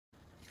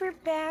we're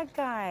bad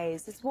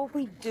guys. It's what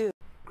we do.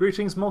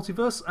 Greetings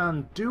Multiverse,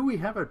 and do we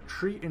have a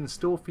treat in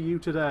store for you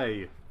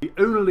today? The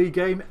only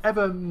game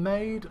ever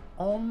made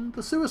on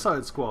the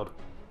Suicide Squad.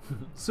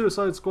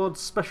 Suicide Squad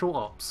Special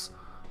Ops,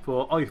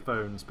 for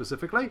iPhone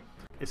specifically.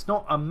 It's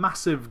not a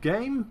massive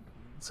game,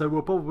 so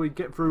we'll probably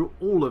get through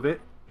all of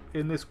it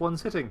in this one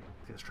sitting.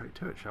 Get straight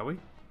to it, shall we?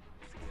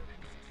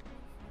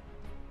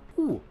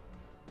 Ooh,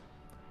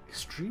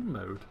 Extreme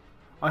Mode.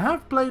 I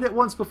have played it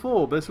once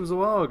before, but this was a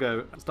while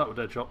ago. Let's start with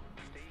Deadshot.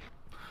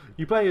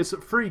 You play as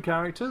 3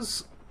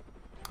 characters,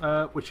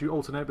 which you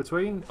alternate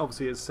between.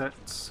 Obviously it's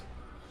set,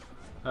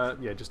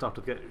 yeah, just after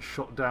they get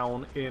shot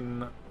down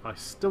in, I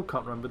still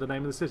can't remember the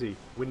name of the city.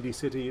 Windy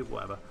City,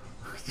 whatever.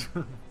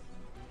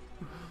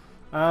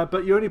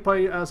 But you only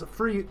play as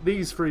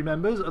these 3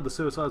 members of the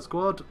Suicide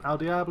Squad: El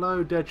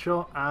Diablo,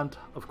 Deadshot, and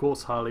of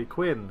course Harley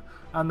Quinn.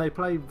 And they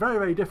play very,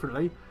 very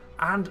differently.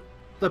 And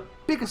the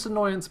biggest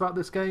annoyance about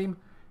this game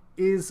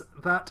is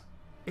that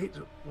it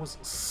was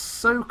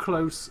so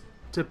close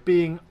to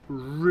being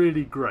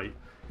really great.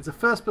 It's a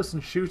first-person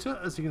shooter,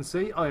 as you can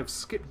see. I have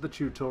skipped the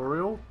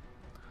tutorial.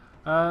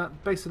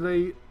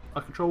 Basically,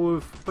 I control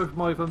with both of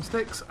my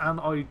thumbsticks,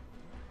 and I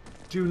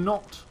do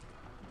not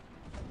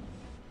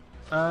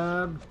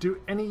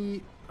do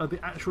any of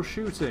the actual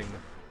shooting.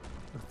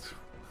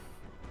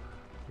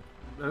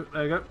 Oh,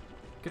 there you go.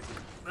 Okay.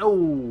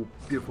 Oh,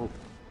 beautiful.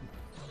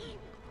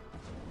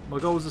 My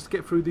goal is just to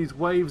get through these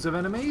waves of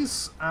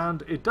enemies,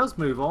 and it does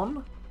move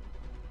on.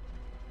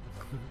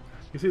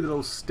 You see the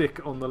little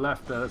stick on the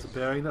left there that's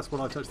appearing. That's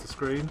when I touch the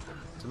screen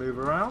to move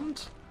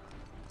around.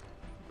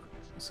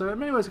 So in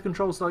many ways it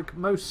controls like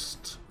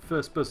most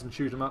first-person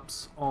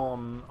shoot-em-ups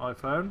on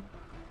iPhone.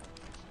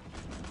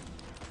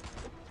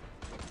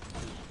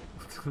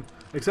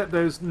 Except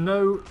there's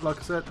no, like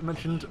I said,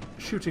 mentioned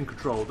shooting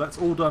control. That's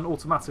all done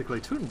automatically.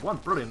 2 in 1,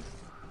 brilliant.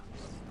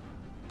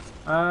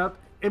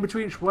 In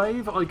between each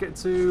wave I get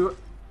to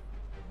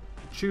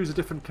choose a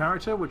different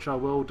character, which I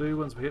will do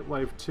once we hit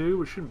wave 2,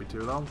 which shouldn't be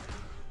too long.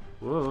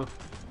 Whoa.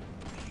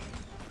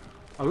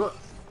 I've got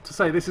to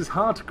say, this is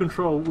hard to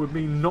control with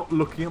me not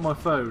looking at my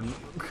phone.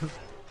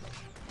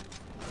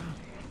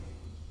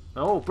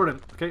 Oh,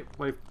 brilliant. Okay,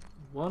 wave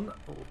 1.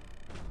 All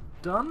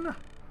done.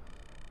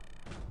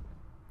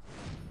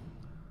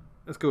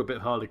 Let's go a bit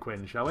Harley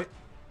Quinn, shall we?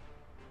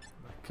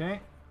 Okay.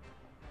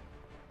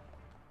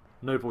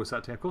 No voice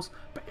acting, of course.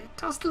 But it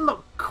does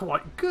look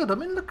quite good. I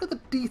mean, look at the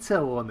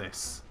detail on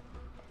this.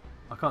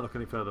 I can't look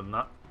any further than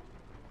that.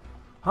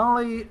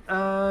 Harley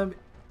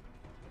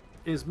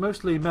is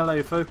mostly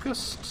melee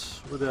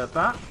focused with her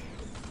bat,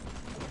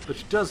 but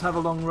she does have a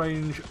long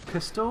range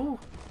pistol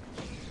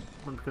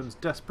when it becomes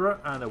desperate,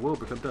 and it will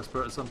become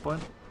desperate at some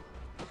point.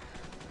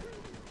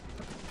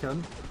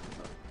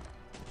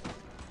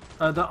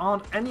 There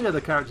aren't any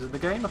other characters in the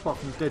game apart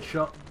from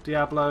Deadshot,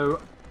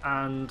 Diablo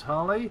and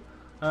Harley.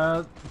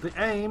 The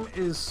aim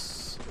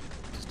is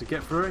just to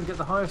get through it and get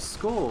the highest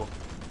score.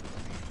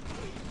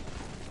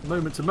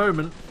 Moment to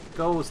moment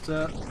goal is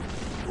to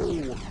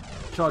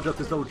charge up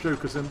this little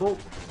Joker symbol,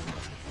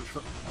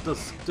 which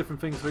does different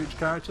things for each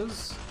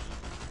characters.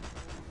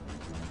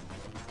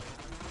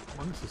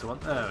 Oh, this is the one.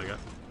 There we go.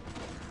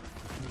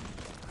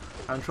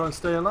 And try and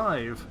stay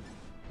alive.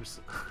 Which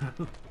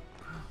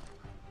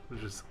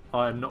is,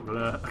 I'm not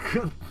gonna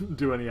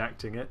do any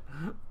acting it.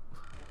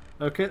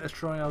 Okay, let's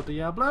try El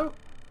Diablo.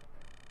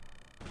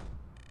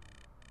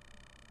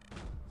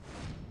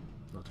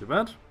 Not too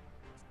bad.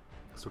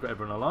 Still got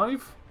everyone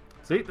alive.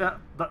 See,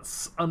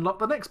 that's unlocked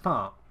the next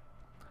part.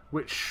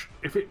 Which,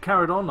 if it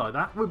carried on like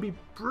that, would be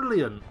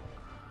brilliant.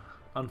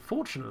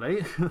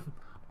 Unfortunately,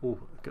 oh,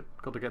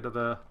 got to get to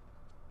the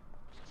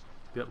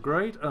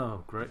upgrade.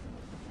 Oh, great.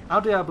 El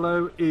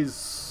Diablo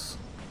is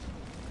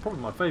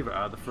probably my favourite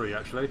out of the 3,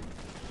 actually.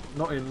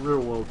 Not in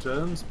real world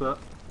terms, but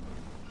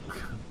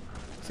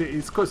see,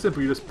 it's quite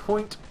simple. You just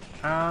point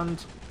and...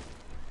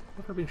 What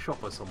if I've been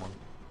shot by someone?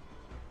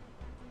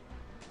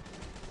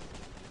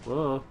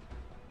 Whoa.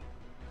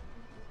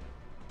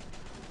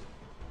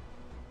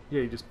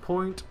 Yeah, you just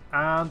point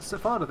and set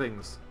fire to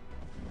things.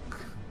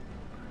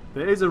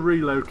 There is a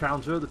reload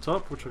counter at the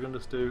top, which I can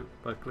just do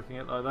by clicking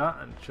it like that,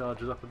 and it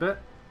charges up a bit.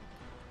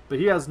 But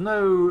he has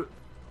no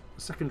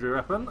secondary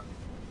weapon.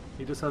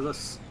 He just has a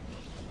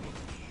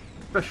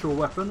special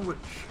weapon,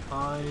 which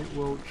I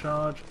will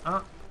charge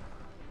up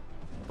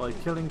by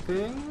killing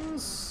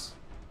things.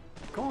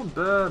 Come on,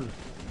 burn!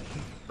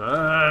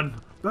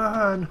 Burn!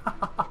 Burn!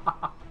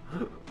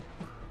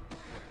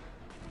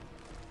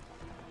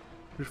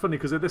 Which is funny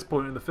because at this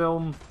point in the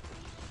film,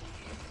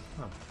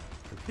 oh,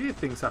 I can hear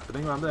things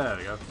happening around there.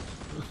 We go.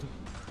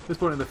 At this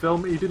point in the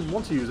film, he didn't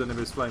want to use any of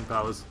his flame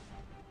powers.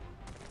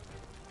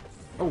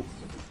 Oh,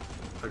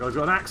 that guy's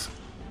got an axe.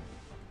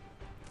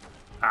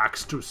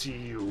 Axe to see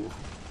you.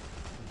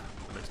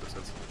 That makes no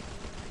sense.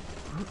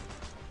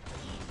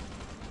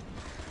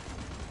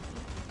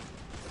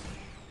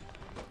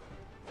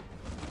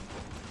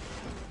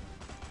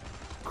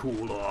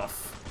 Cool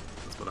off.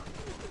 That's better.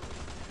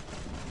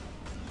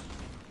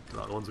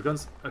 The ones with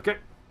guns. Okay.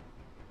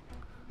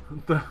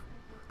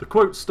 The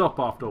quotes stop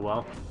after a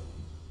while.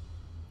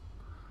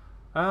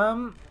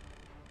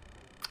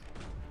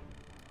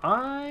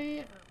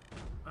 I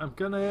am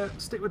gonna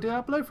stick with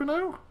Diablo for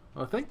now,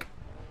 I think.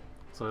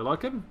 So I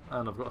like him,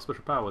 and I've got a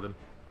special power with him.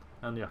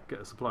 And yeah, get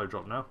a supply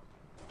drop now.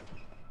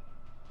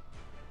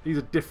 These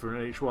are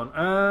different in each one.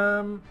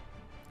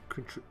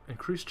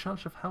 Increased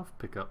chance of health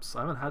pickups.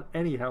 I haven't had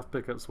any health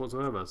pickups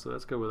whatsoever, so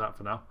let's go with that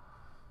for now.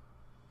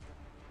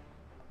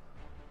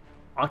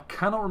 I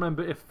cannot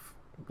remember if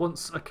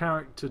once a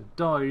character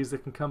dies they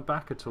can come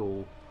back at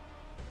all.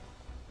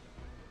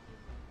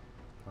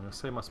 I'm going to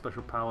save my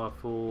special power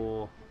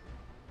for...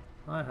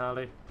 Hi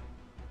Harley.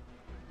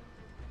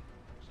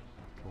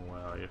 Oh,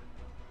 where are you?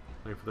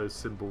 Waiting for those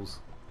symbols.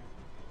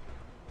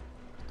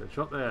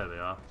 Deadshot, there they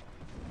are.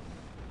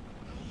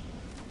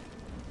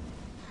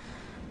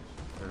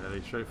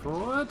 Fairly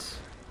straightforward.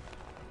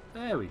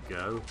 There we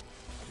go.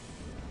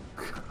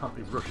 I'll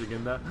be rushing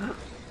in there.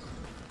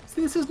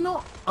 See, this is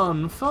not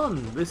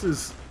unfun. This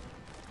is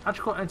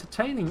actually quite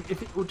entertaining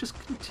if it will just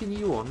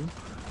continue on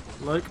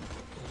like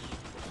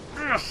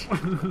this.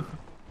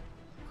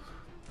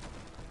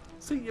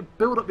 See, you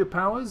build up your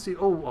powers.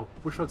 Oh,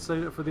 I wish I'd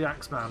saved it for the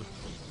Axeman.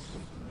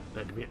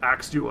 Let me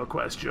ask you a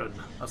question.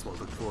 That's what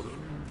I was looking for.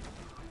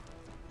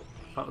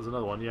 That was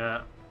another one,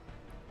 yeah.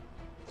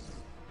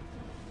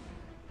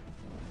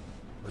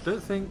 I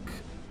don't think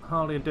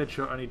Harley and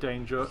Deadshot are any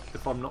danger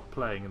if I'm not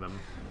playing them.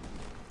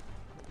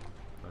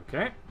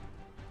 Okay.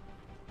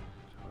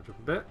 Charge up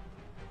a bit.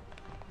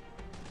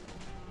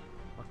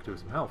 I could do with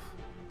some health.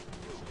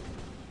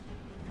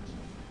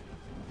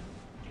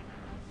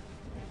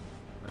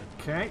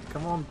 Okay,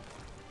 come on.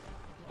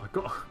 I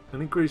got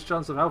an increased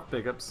chance of health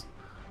pickups.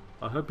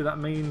 I hope that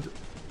means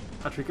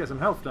actually get some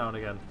health down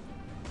again.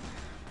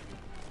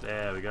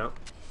 There we go.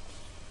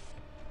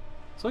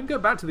 So I can go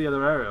back to the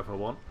other area if I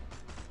want.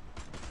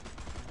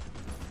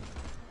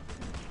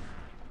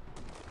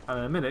 And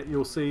in a minute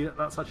you'll see that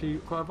that's actually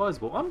quite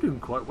advisable. I'm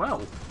doing quite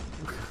well.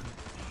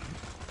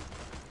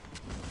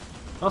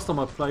 Last time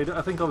I played it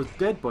I think I was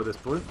dead by this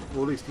point,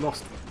 or at least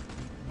lost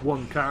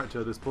one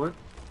character at this point.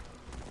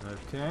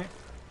 Okay.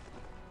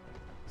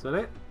 Is that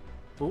it?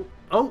 Oh,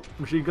 oh,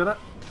 machine gunner.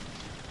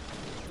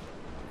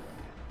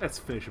 Let's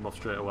finish him off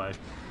straight away.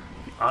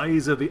 The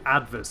eyes of the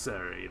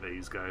adversary,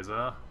 these guys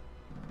are.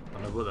 I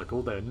don't know what they're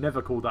called. They're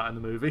never called that in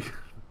the movie.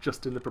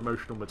 Just in the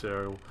promotional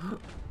material.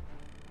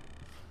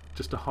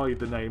 Just to hide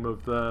the name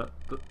of the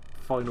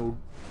final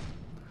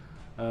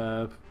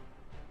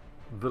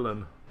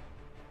villain.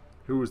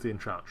 Who was the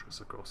Enchantress,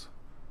 of course.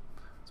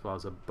 As well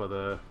as a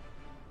brother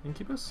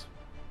Incubus?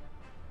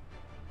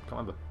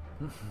 Can't remember.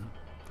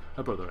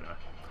 A brother anyway.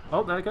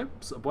 Oh, there you go.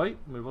 Subway.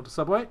 Move on to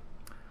Subway.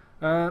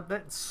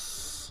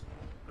 That's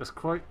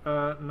quite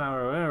a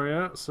narrow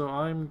area, so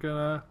I'm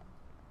gonna...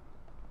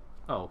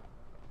 Oh.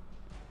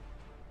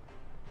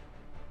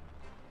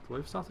 Have the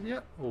wave started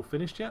yet? Or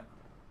finished yet?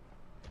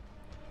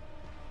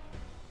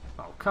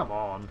 Oh, come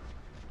on.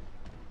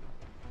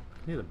 I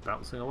can hear them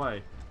bouncing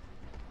away.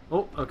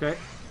 Oh, okay.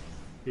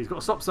 He's got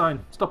a stop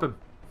sign. Stop him.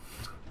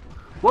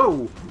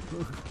 Whoa!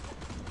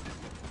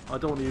 I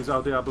don't want to use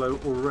El Diablo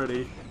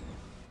already.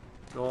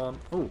 Go on.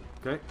 Oh,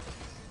 okay.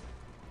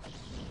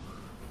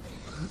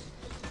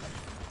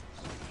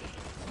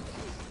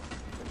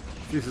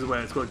 This is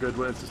where it's quite good,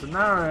 where it's just a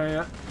narrow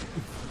area.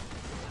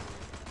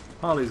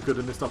 Harley's good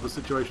in this type of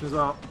situation as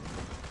well.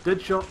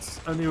 Deadshot's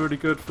only really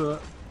good for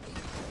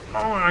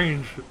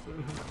range.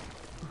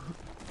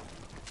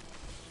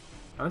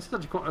 And this is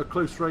actually quite a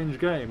close range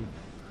game.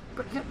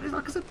 But yeah,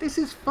 like I said, this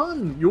is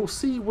fun. You'll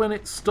see when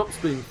it stops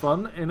being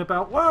fun in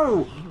about...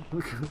 Whoa!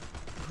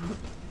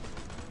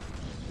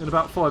 In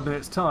about 5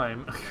 minutes'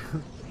 time.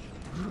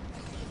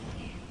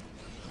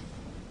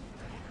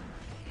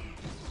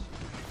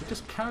 It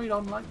just carried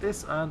on like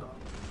this and...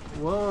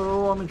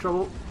 Whoa, I'm in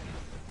trouble.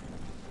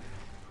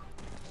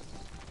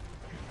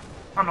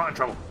 I'm not in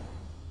trouble.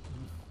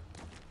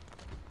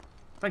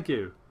 Thank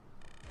you.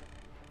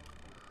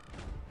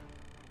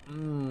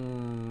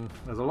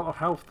 There's a lot of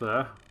health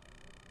there.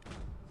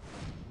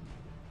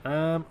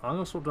 I'm going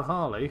to swap to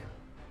Harley.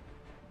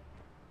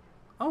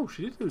 Oh,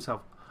 she did lose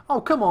health.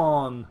 Oh, come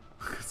on!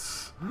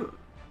 That's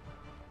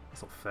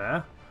not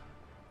fair.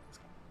 It's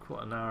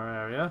quite a narrow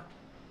area.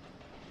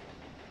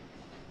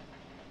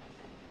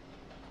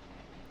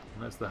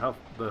 And that's the health.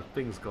 The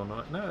thing's gone.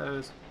 No, it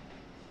is.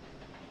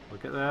 We'll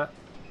get there.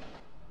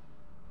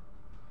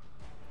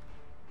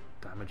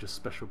 Damage a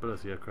special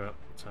ability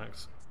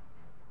attacks.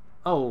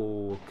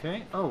 Oh,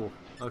 okay. Oh,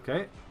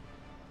 okay.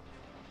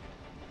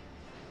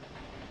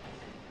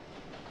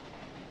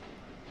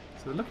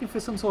 So they're looking for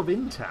some sort of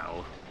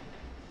intel.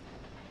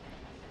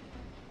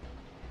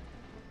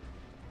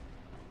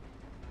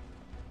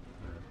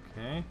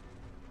 Okay.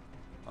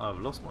 I've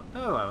lost one.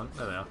 No, I haven't.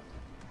 There they are.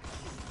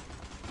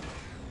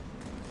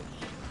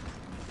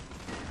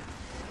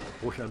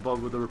 Fortunately, I'm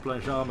bothered with the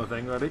replenish armor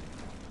thing ready.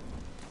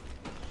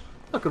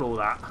 Look at all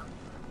that.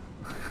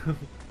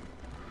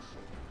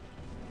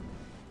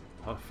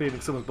 I'm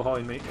feeling someone's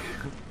behind me.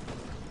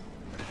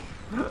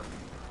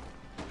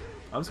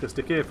 I'm just going to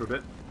stick here for a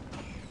bit.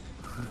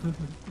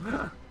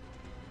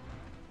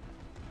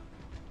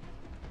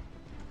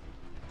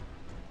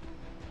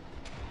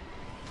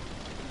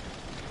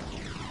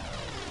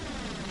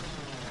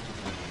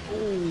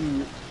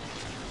 Ooh.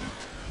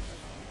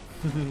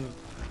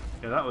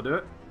 Yeah, that will do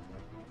it.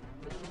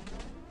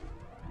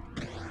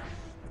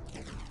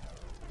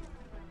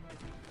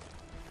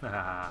 Okay,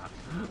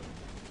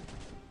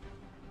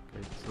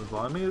 someone's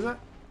behind me, is it?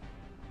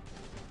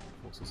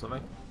 Also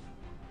something.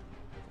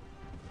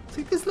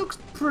 See, this looks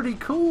pretty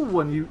cool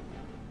when you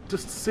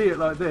just see it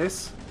like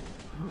this.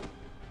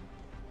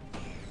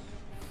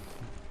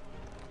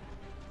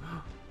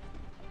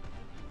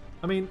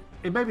 I mean,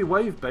 it may be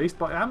wave-based,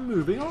 but I am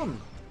moving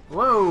on.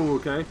 Whoa,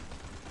 okay.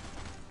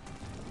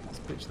 Let's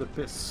pitch the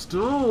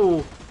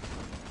pistol.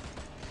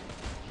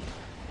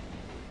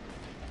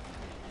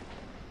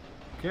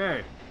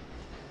 Okay.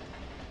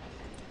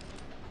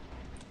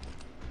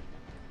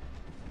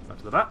 Back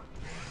to the bat.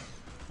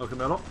 Welcome,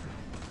 me a lot.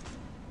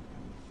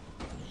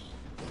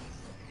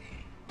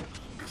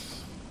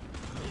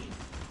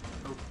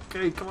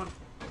 Okay, come on.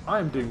 I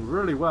am doing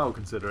really well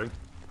considering.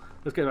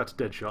 Let's get back to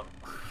Deadshot.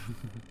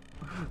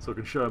 So I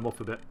can show him off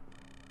a bit.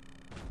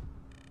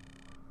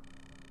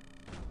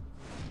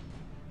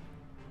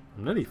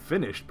 I'm nearly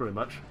finished, pretty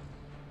much.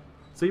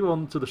 See you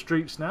on to the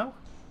streets now.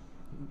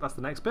 That's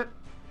the next bit.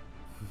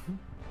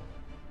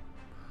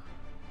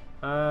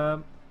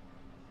 Okay,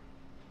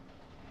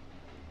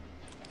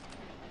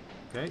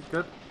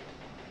 good.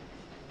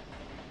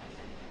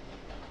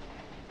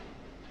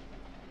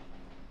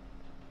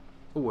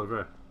 Oh, over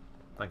here.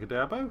 Thank you,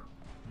 Diablo. Of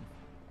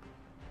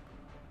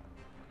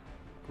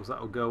course, that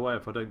will go away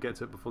if I don't get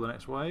to it before the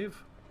next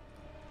wave.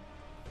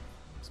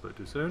 Spoke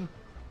too soon.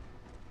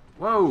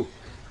 Whoa!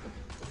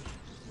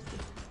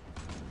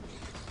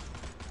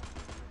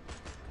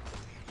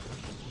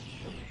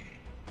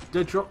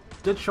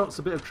 Deadshot's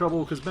a bit of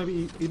trouble because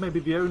maybe he may be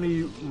the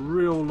only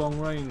real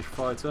long-range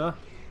fighter,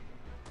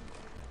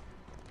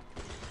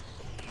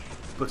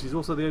 but he's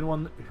also the only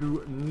one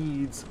who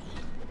needs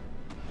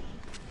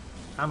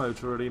ammo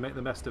to really make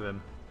the best of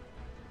him.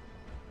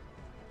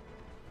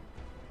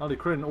 Harley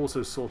Quinn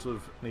also sort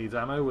of needs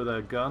ammo with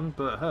her gun,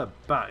 but her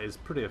bat is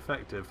pretty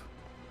effective.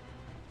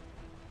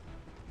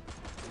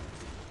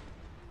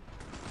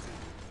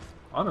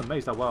 I'm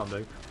amazed how well I'm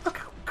doing. Look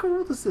how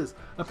cool this is!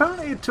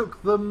 Apparently it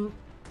took them,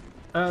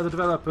 the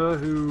developer,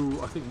 who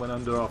I think went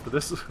under after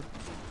this.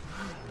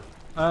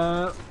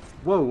 Whoa,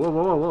 whoa, whoa,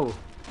 whoa, whoa.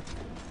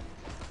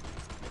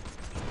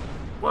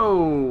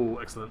 Whoa!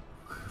 Excellent.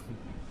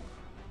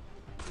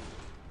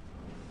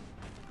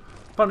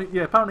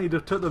 Apparently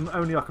it took them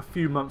only like a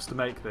few months to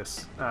make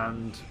this,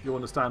 and you'll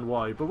understand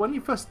why. But when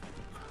you first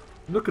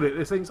look at it,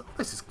 it thinks, oh,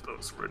 this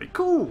looks really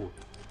cool.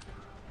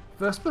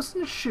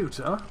 First-person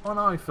shooter on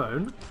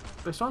iPhone,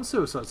 based on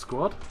Suicide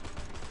Squad,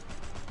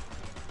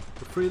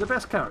 with 3 of the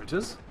best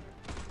characters.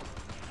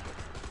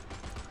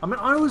 I mean,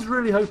 I was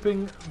really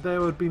hoping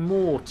there would be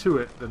more to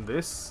it than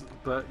this,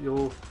 but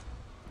you'll...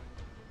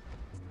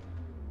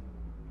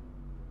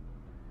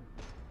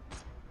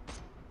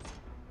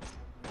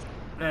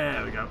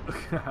 There we go.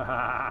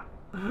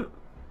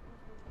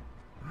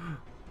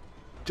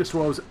 Just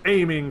what I was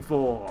aiming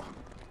for.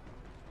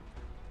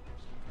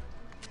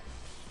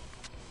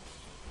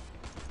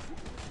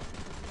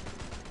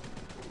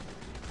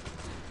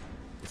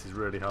 This is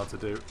really hard to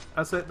do.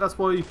 That's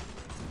why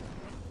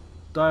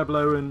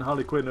Diablo and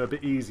Harley Quinn are a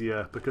bit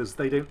easier, because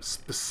they don't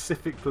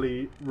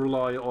specifically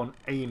rely on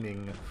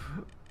aiming.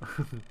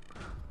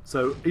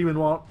 So even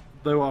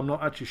though I'm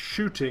not actually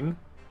shooting,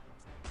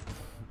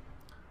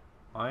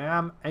 I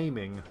am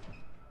aiming.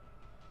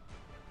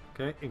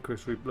 Okay,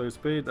 increase reload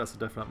speed, that's a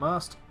definite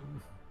must.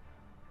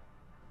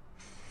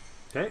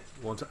 Okay,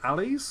 on to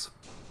alleys.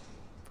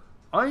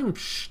 I'm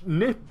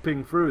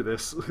nipping through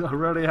this, I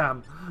really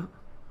am.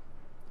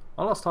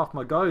 I lost half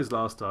my guys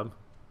last time.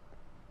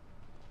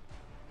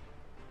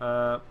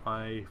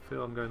 I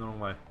feel I'm going the wrong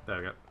way. There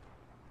we go.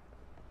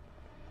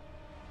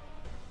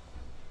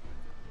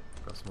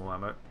 Got some more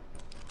ammo.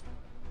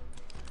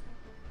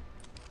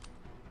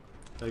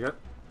 There you go.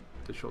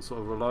 This shot sort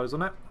of relies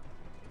on it.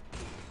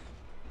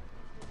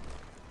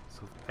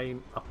 Sort of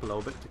aim up a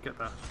little bit to get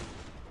that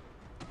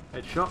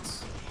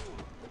headshots.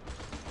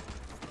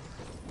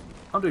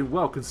 I'm doing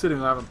well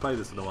considering I haven't played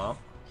this in a while.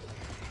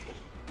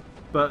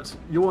 But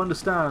you'll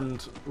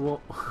understand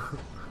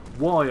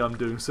why I'm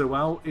doing so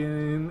well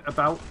in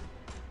about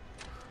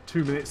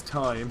 2 minutes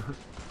time.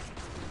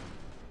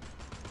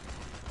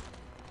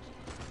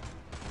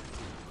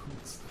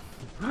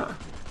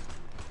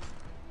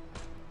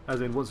 As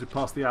in once we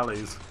pass the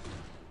alleys.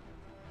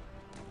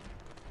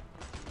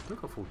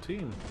 Look at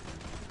 14.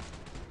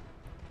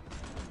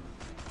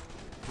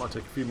 Might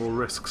take a few more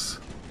risks.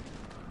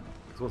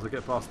 Because once I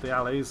get past the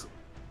alleys.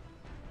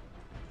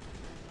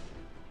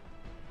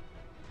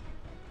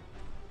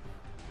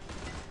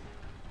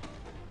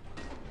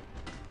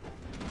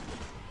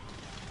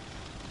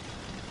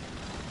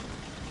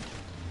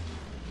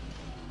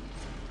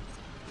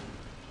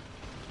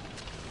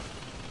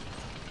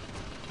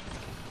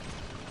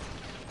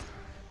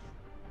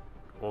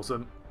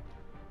 Awesome.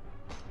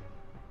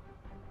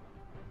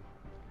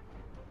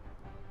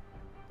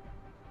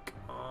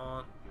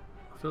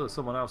 feel there's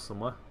someone else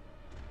somewhere.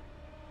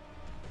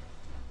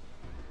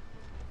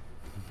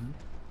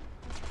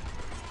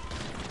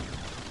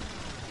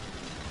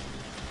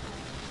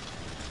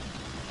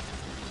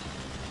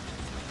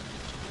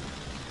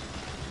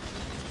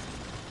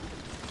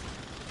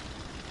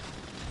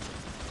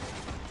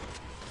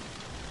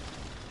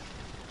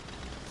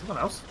 Someone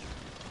else?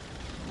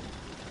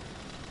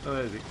 Oh,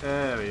 there is he.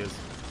 There he is.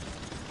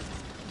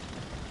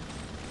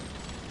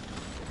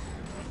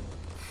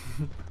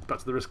 Back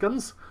to the wrist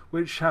guns,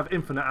 which have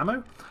infinite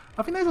ammo.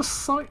 I think there's a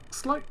slight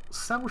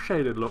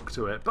cel-shaded look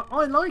to it, but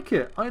I like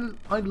it. I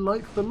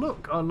like the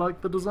look. I like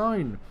the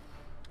design.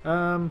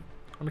 I'm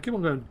gonna keep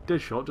on going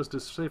Deadshot just to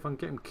see if I can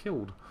get him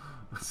killed.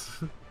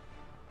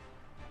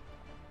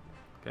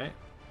 Okay,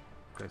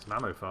 getting some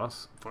ammo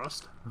first.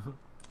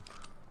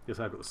 Yes,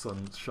 I've got the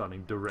sun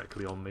shining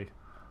directly on me.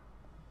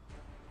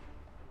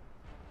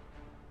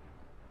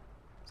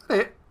 Is that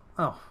it?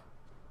 Oh,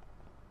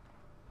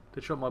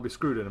 Deadshot might be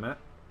screwed in a minute.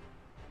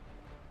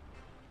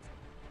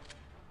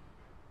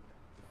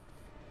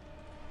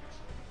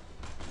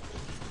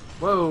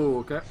 Whoa,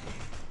 okay.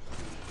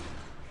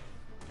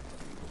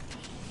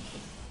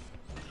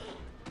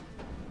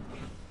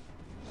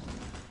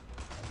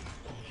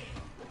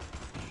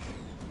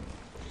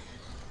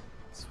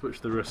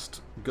 Switch the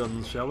wrist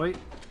guns, shall we?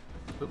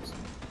 Oops.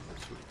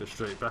 Switch this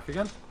straight back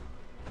again.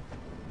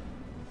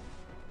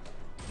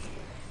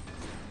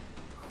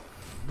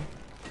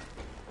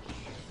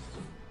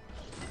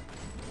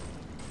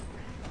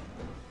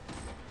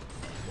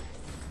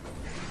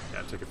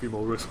 Yeah, take a few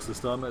more risks this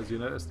time, as you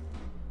noticed.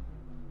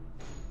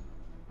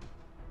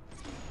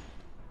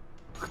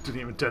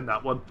 Didn't even dent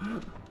that one.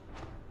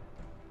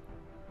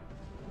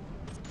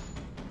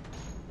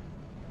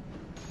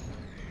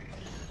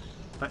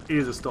 That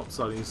is a stop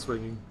sign he's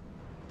swinging.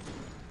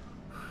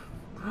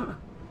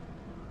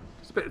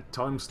 Just a bit of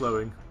time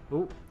slowing.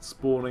 Oh,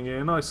 spawning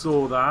in. I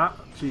saw that.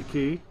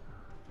 Cheeky.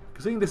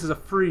 Because this is a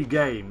free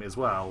game as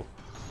well.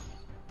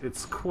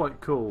 It's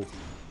quite cool.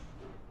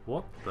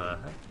 What the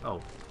heck?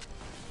 Oh.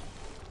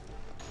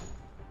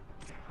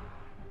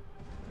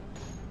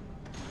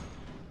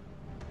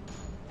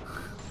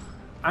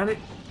 And it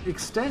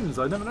extends.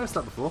 I never noticed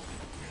that before.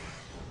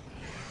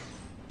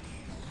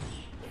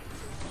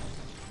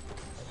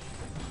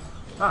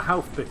 That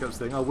health pickups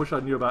thing, I wish I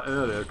knew about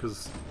earlier,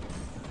 because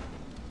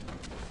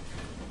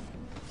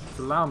it's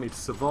allowed me to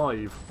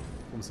survive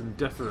almost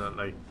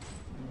indefinitely.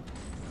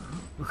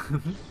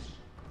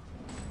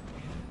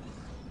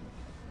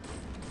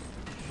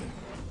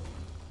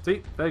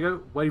 See, there you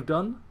go, wave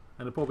done,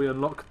 and it'll probably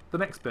unlock the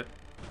next bit.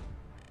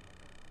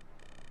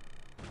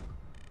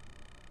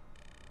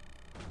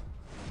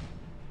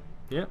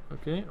 Yeah,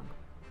 okay,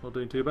 not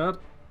doing too bad.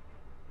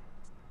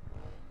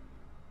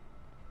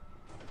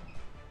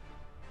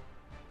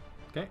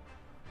 Okay.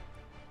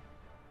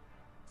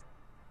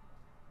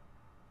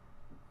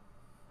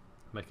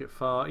 Make it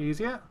far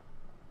easier.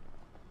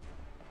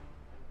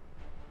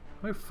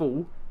 No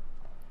full.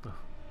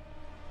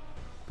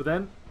 But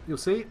then, you'll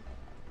see,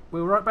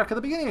 we're right back at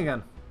the beginning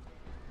again.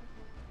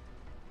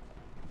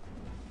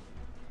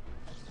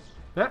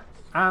 Yeah,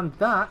 and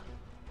that,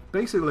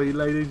 basically,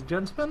 ladies and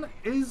gentlemen,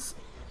 is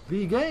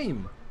the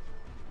game.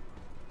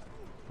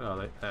 Where are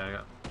they?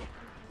 There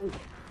we go. Ooh.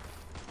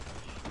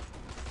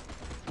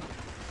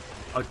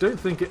 I don't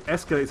think it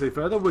escalates any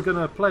further. We're going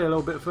to play a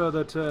little bit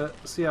further to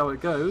see how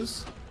it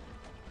goes.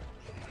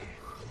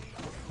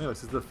 Yeah,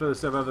 this is the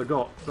first I've ever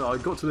got. But I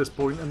got to this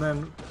point and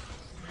then...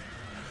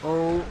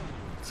 Oh...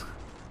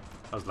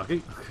 I was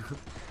lucky. I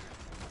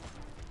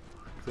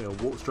think I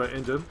walked straight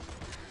into him.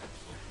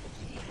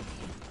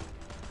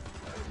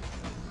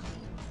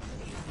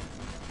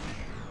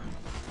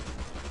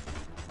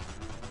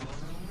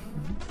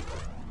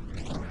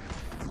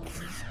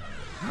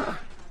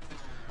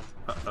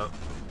 Uh-oh.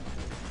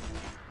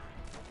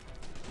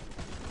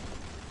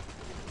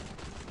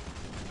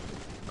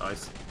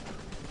 Nice.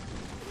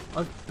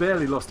 I've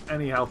barely lost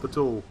any health at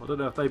all. I don't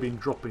know if they've been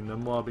dropping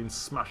them while I've been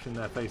smashing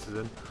their faces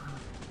in.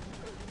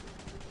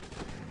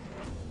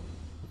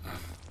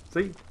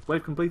 See?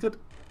 Wave completed.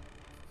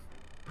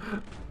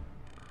 But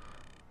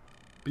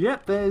yeah,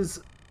 there's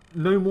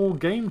no more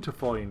game to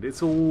find.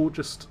 It's all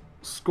just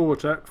score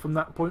attack from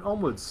that point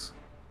onwards.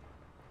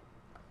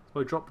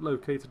 So I drop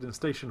located in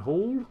Station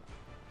Hall.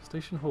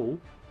 Station Hall.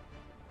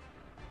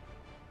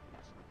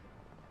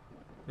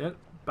 Yeah,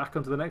 back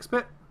onto the next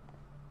bit.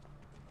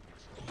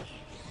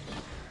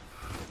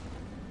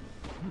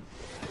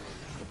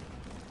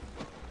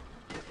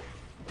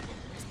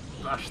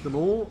 Bash them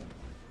all.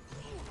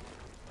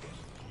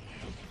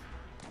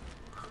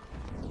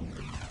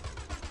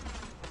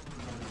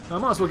 I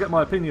might as well get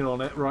my opinion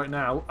on it right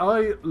now.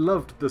 I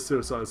loved the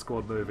Suicide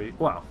Squad movie.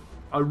 Wow,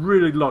 I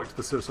really liked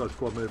the Suicide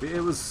Squad movie.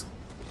 It was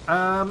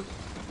a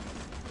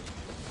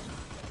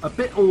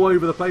bit all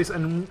over the place,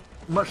 and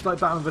much like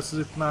Batman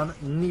vs Superman,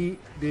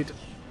 needed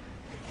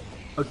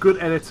a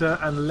good editor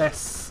and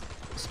less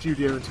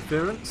studio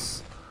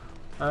interference.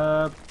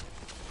 That's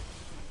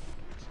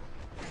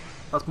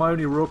my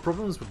only real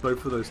problems with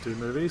both of those two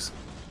movies.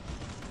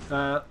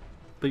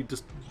 they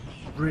just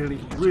really,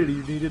 really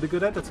needed a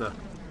good editor.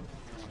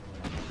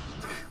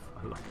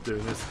 I love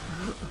doing this.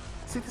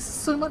 See, this is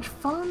so much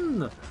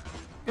fun!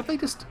 If they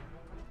just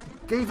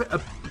gave it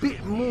a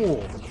bit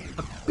more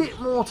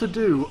to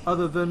do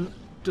other than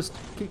just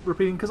keep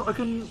repeating, because I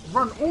can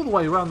run all the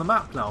way around the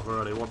map now if I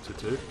really wanted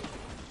to.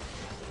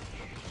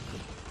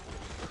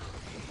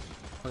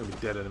 I'm going to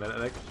be dead in a minute,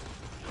 I think.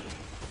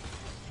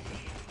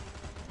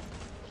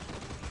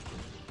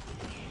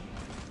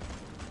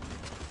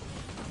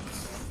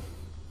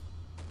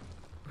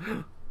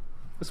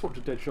 Let's swap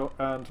to Deadshot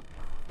and...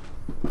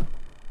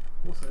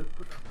 also...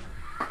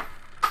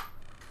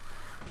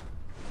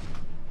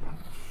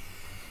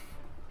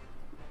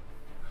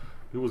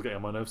 He was getting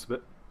on my nerves a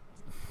bit.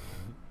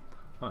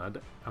 I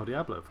had El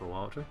Diablo for a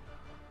while, actually.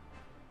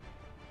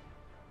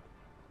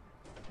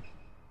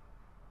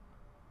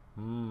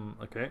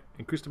 Okay.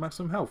 Increase to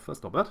maximum health.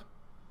 That's not bad.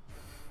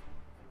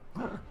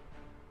 Let's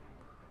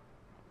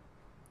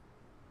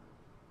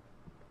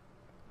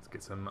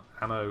get some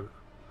ammo.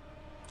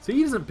 See,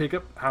 he doesn't pick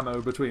up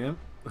ammo between him.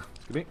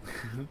 Excuse me.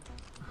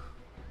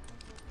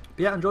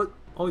 Yeah, I enjoyed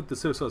the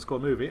Suicide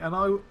Squad movie, and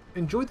I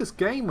enjoyed this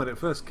game when it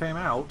first came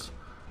out.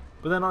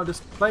 But then I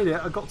just played it,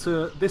 I got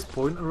to this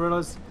point and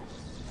realised,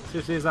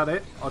 seriously, is that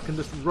it? I can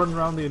just run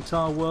around the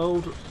entire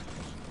world.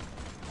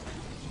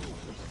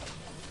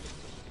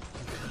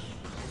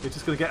 It's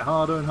just going to get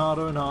harder and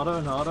harder and harder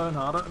and harder and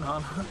harder and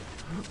harder.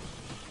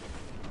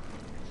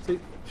 See,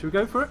 should we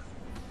go for it?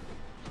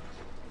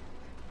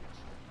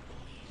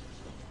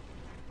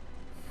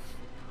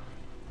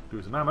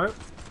 Do some ammo.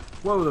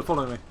 Whoa, they're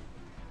following me.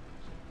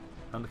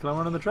 And can I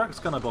run on the tracks?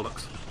 Can I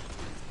bollocks?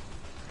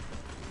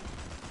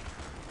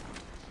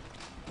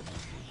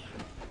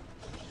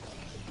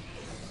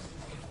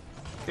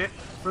 Get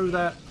through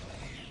there.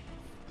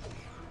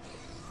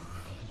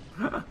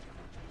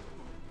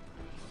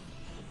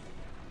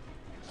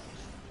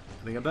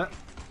 Anything up there?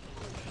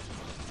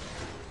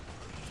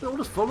 They're all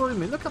just following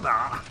me. Look at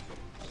that.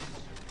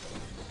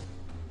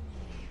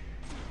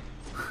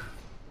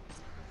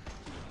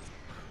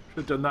 Should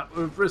have done that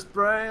with wrist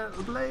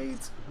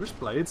blades. Wrist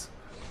blades?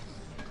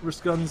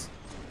 Wrist guns.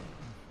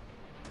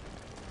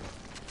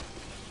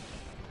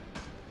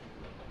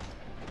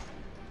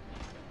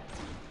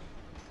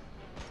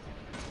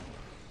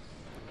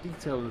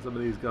 Detail in some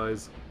of these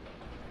guys.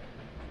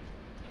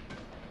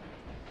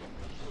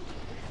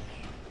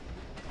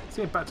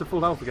 See him back to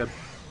full health again.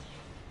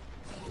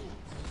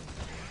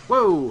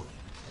 Whoa!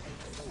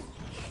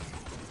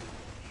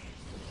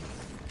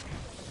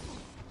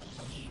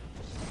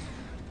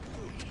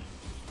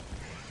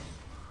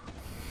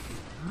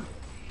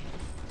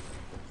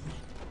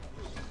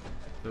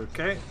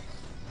 Okay.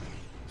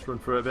 Let's run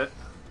through a bit.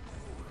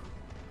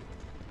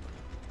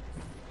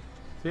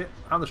 See it?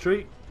 On the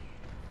street.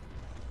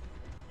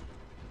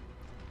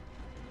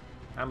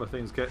 Ammo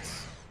things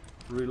gets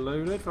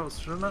reloaded,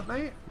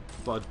 fortunately.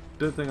 But I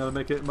don't think I'll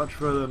make it much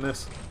further than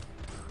this.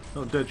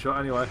 Not Deadshot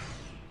anyway.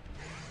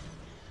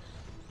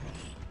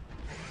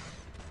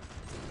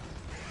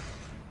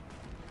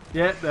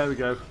 Yeah, there we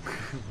go.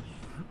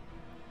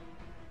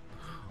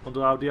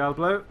 Onto El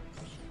Diablo.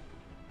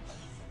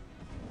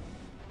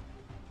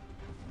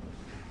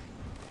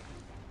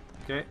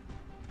 Okay.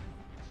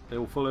 They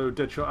will follow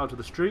Deadshot out to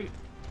the street.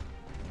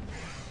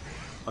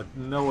 I've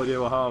no idea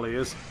where Harley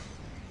is.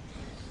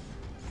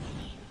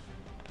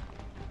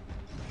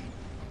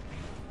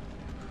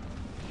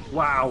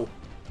 Wow.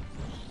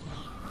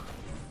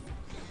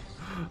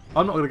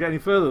 I'm not going to get any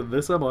further than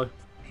this, am I?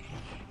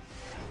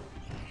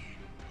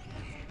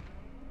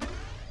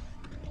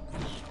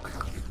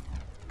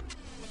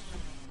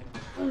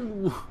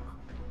 Ooh.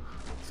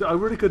 So I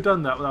really could have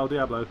done that with El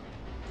Diablo.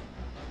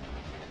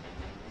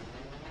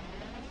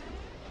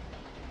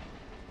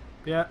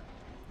 Yeah.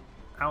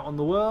 Out on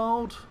the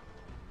world.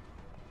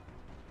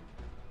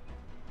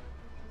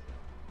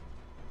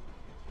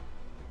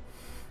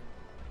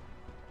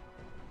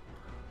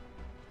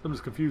 I'm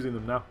just confusing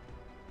them now.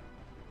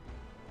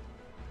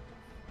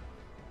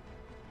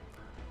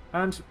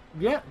 And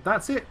yeah,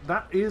 that's it.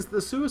 That is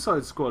the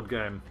Suicide Squad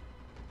game.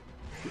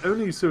 The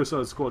only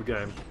Suicide Squad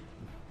game.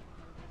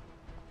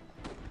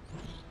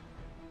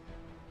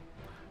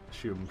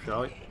 Shoot him,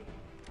 shall I?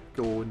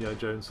 Go on, Indiana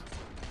Jones.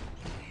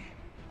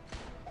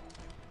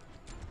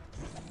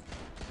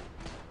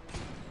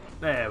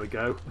 There we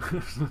go.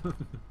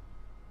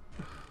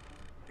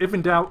 If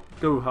in doubt,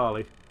 go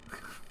Harley.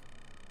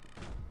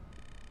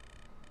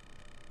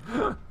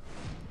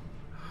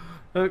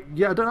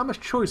 Yeah, I don't have much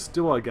choice,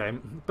 do I,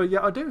 game? But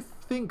yeah, I don't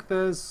think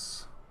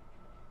there's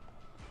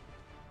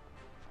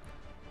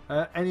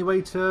any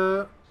way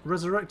to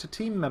resurrect a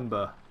team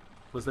member.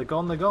 Was they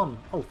gone? They're gone.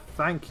 Oh,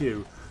 thank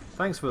you.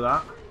 Thanks for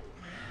that.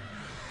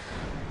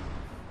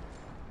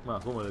 Well,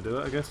 that's one way to do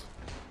it, I guess.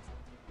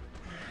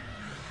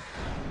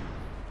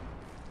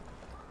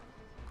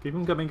 Keep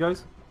them coming,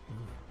 guys.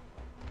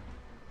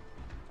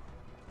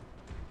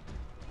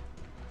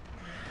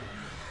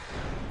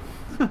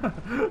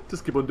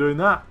 Just keep on doing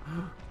that.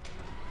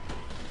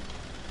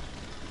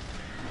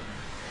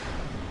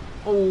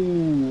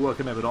 Oh,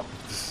 okay, maybe not.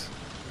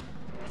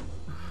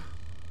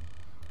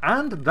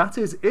 And that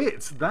is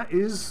it. That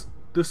is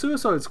the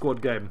Suicide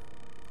Squad game.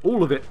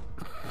 All of it.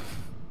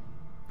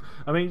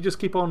 I mean, you just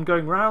keep on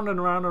going round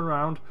and round and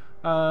round,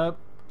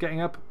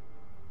 getting up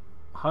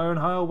higher and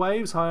higher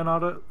waves, higher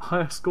and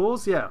higher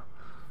scores. Yeah,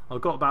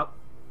 I've got about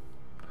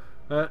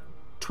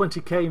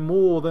 20k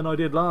more than I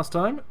did last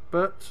time,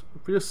 but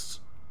let's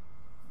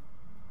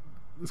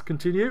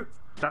continue.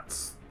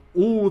 That's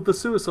all the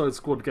Suicide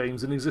Squad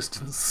games in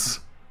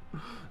existence.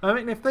 I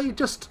mean, if they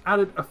just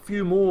added a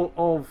few more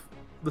of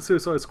the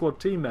Suicide Squad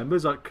team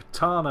members, like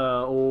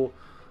Katana or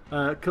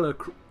Killer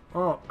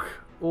Croc,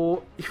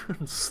 or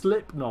even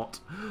Slipknot,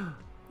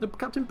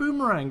 Captain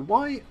Boomerang,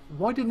 why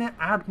didn't it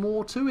add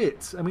more to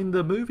it? I mean,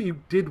 the movie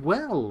did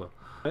well.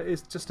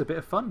 It's just a bit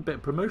of fun, a bit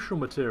of promotional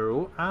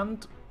material,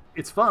 and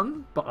it's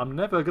fun, but I'm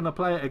never going to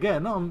play it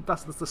again.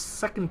 That's the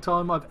second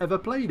time I've ever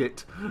played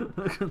it.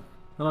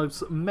 And I'm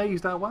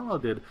amazed how well I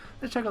did.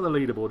 Let's check out the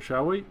leaderboard,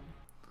 shall we?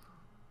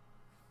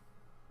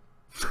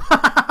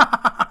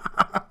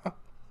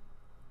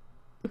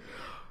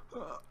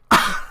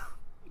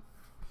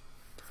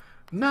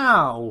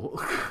 Now,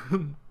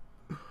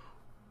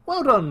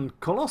 well done,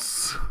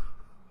 Coloss.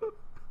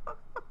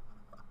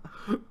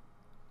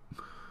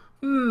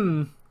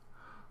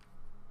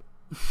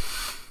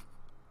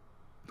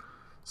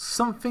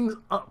 Something's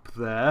up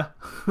there.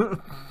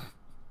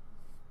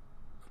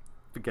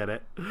 Forget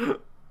it.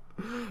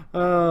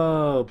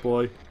 Oh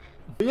boy.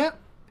 But yeah,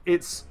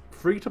 it's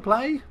free to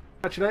play.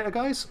 Catch you later,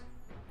 guys.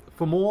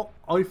 For more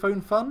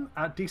iPhone fun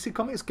at DC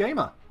Comics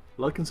Gamer.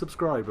 Like and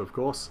subscribe, of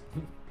course.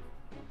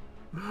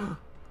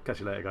 Catch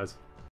you later, guys.